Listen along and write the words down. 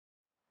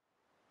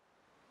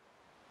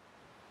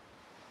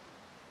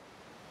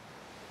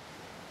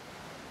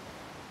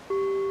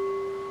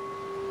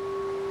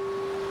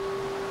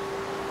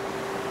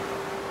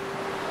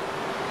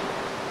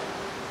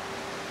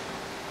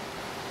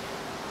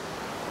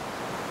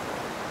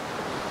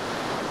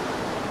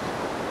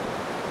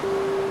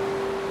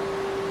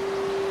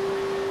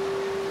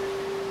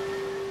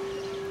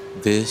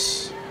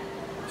This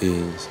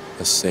is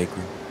a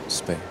sacred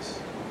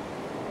space,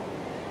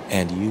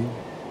 and you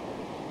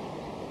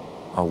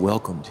are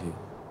welcomed here.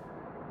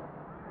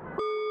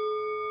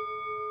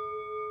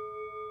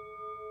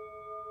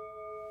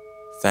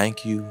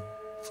 Thank you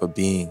for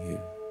being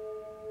here,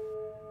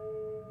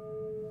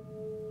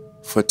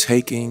 for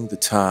taking the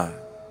time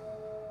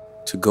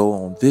to go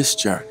on this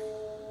journey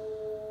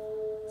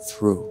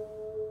through.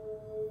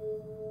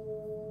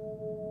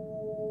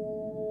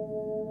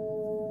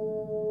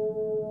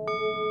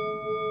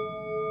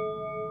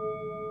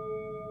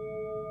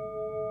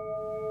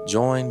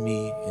 Join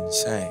me in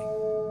saying,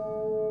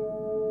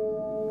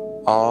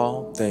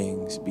 all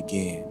things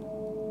begin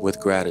with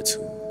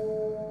gratitude.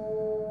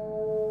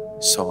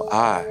 So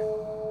I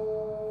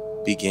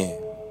begin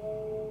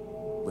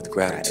with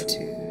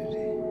gratitude.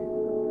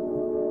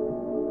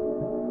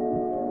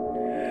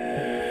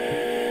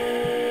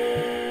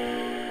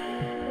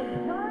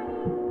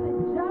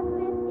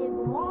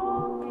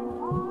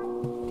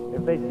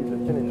 If they see the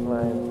finish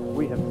line,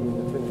 we have seen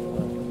the finish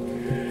line.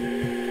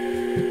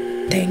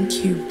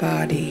 Thank you,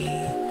 body,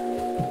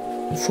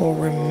 for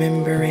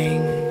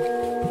remembering,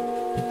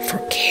 for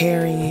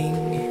carrying,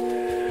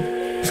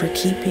 for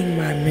keeping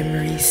my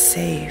memories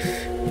safe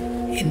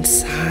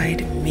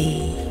inside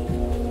me.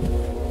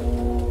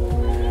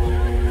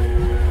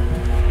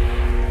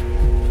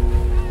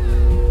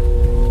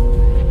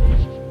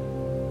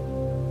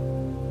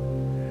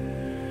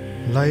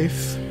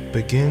 Life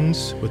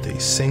begins with a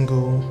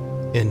single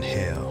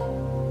inhale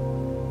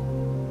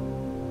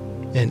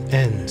and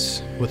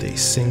ends with a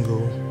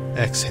single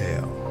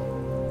exhale.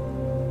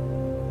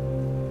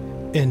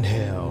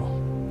 Inhale.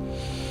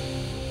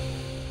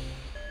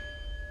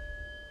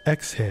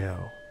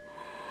 Exhale.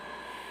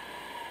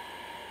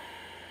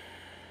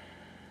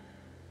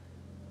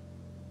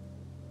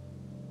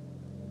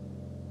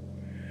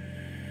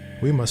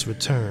 We must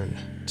return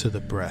to the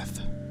breath.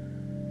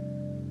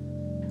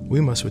 We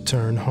must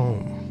return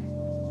home.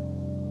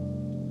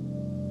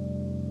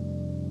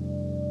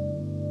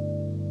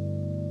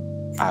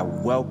 I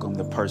welcome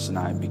the person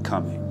I am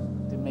becoming.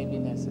 It may be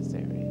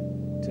necessary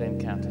to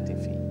encounter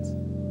defeat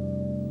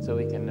so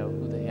we can know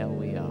who the hell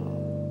we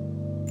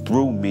are.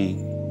 Through me,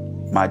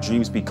 my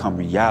dreams become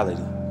reality.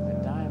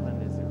 The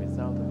diamond is the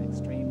result of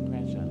extreme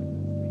pressure.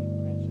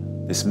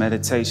 This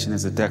meditation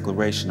is a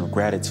declaration of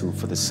gratitude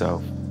for the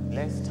self.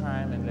 Less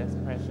time and less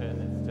pressure,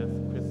 and it's just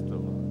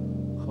crystal,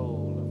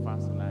 whole, or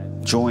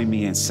fossilized. Join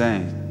me in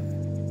saying,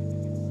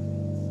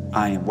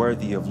 I am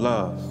worthy of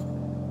love,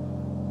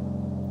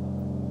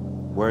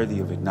 worthy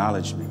of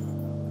acknowledgement,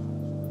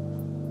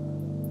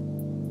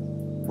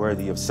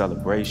 worthy of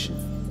celebration.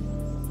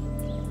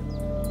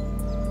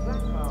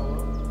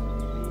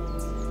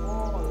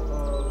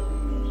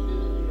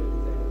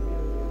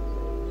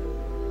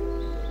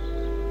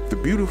 The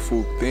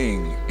beautiful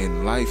thing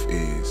in life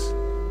is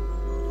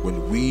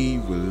when we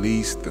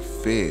release the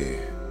fear,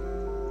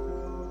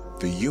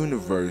 the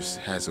universe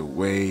has a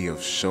way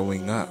of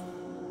showing up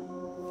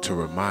to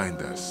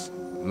remind us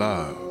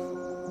love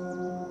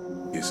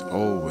is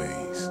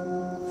always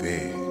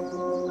there.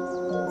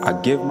 I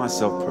give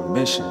myself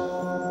permission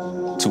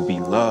to be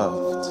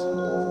loved.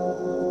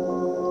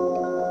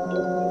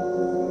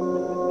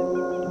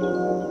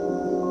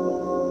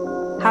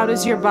 How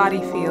does your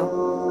body feel?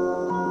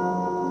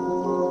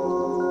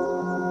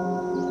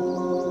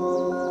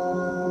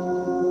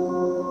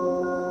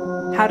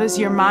 How does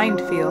your mind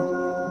feel?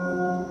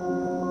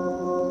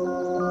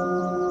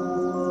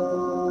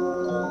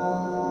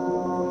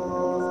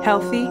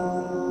 Healthy,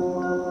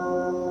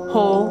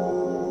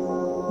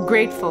 whole,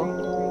 grateful.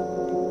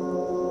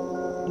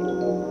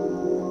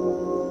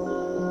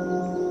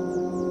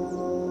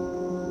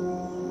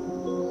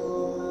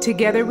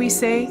 Together we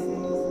say,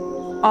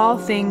 all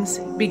things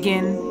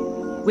begin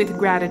with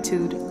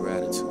gratitude.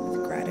 Gratitude.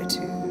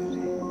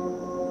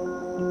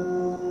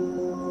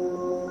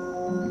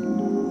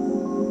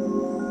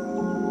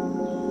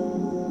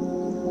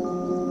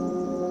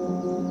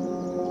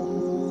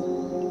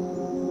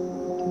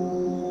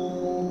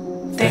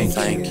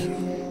 Thank you.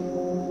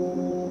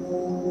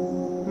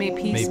 May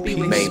peace be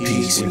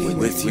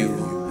with you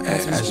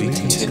as we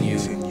continue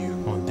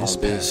on this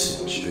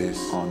passage.